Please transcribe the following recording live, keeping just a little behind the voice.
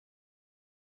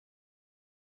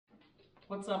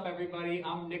What's up, everybody?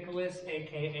 I'm Nicholas,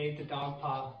 aka the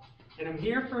DogPa, and I'm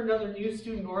here for another new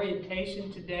student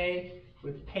orientation today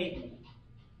with Payton.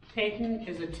 Payton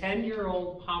is a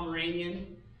 10-year-old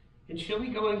Pomeranian, and she'll be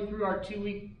going through our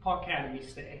 2-week Pawcademy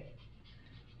stay.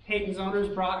 Payton's owners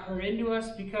brought her into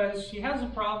us because she has a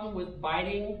problem with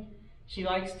biting. She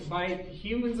likes to bite the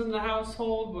humans in the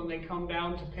household when they come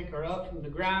down to pick her up from the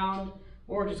ground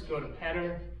or just go to pet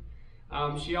her.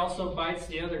 She also bites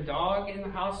the other dog in the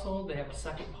household. They have a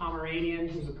second Pomeranian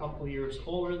who's a couple years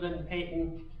older than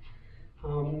Payton. The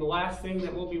last thing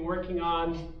that we'll be working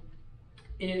on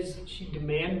is she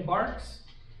demand barks.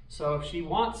 So if she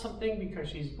wants something because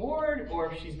she's bored,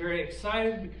 or if she's very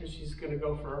excited because she's going to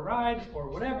go for a ride, or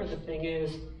whatever the thing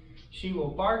is, she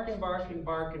will bark and bark and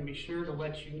bark and be sure to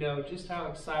let you know just how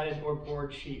excited or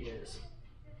bored she is.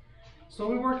 So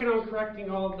we're working on correcting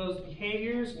all of those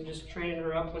behaviors and just training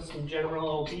her up with some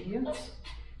general obedience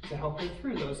to help her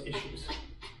through those issues.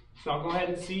 So I'll go ahead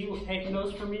and see what Payton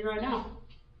knows from me right now.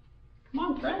 Come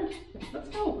on, friend, let's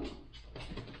go.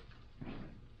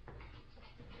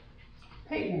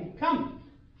 Payton, come.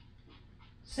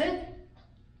 Sit.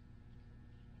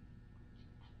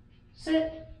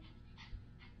 Sit.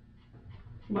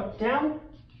 What, down?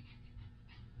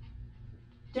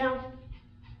 Down.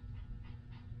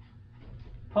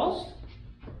 Post.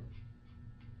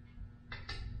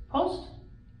 Post.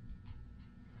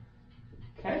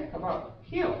 Okay, how about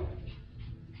heel?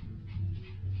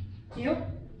 Heel.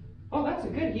 Oh, that's a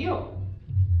good heel.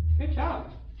 Good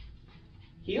job.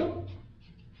 Heel.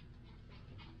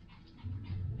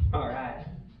 All right.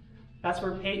 That's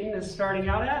where Payton is starting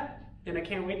out at, and I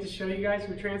can't wait to show you guys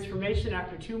her transformation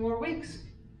after 2 more weeks.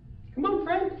 Come on,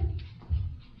 friend.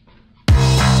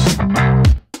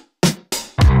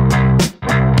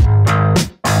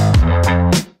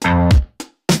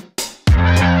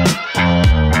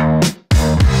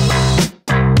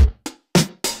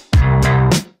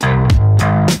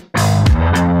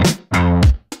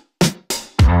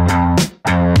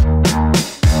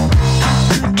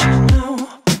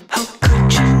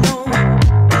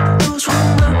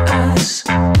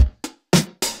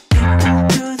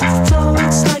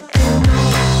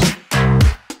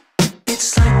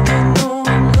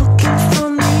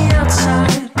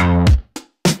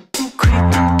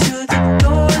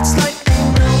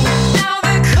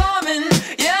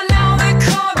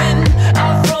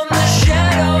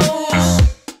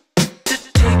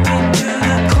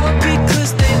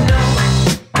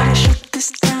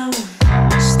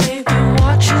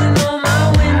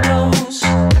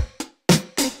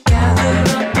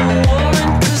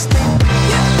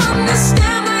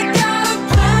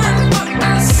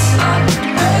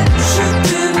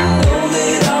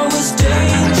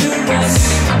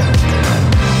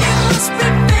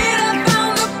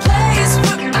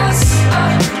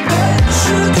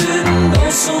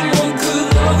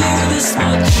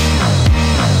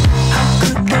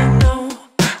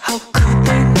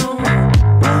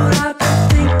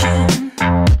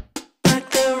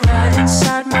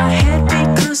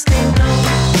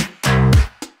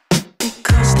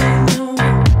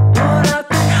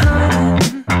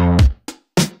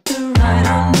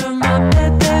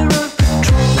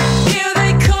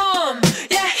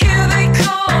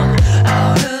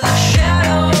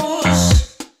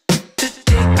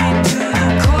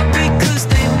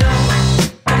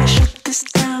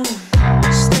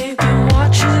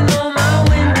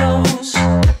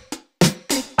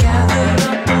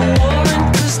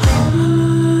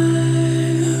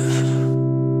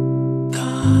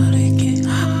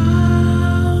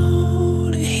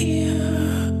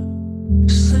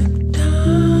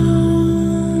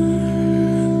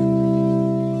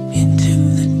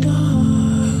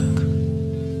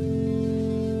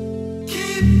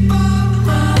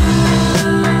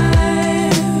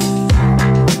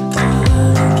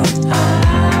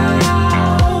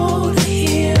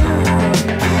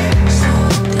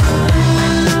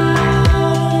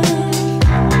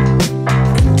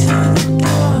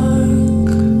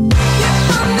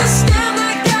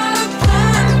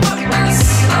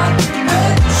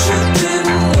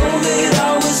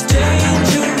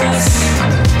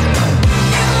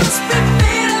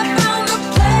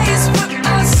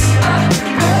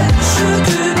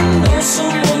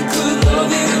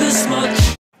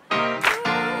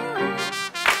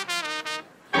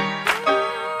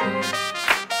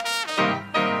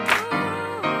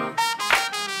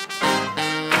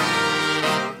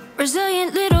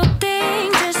 Resilient little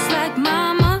thing, just like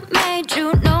mama made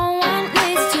you. No one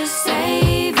needs to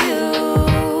save you.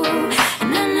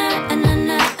 Na na na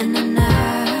na na na.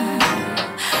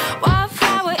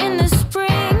 Wildflower in the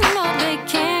spring, no they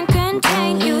can't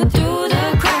contain you. Through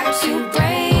the cracks you break.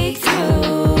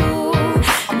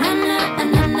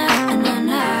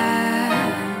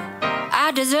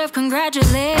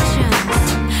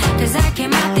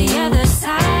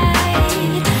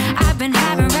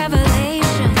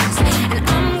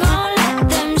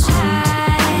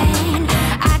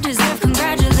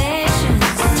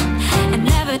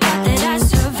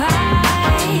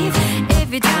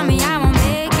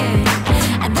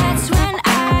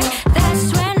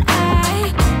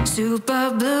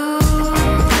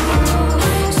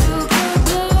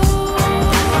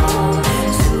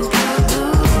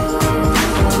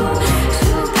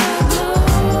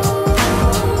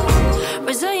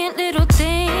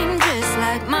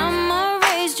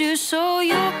 you so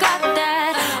you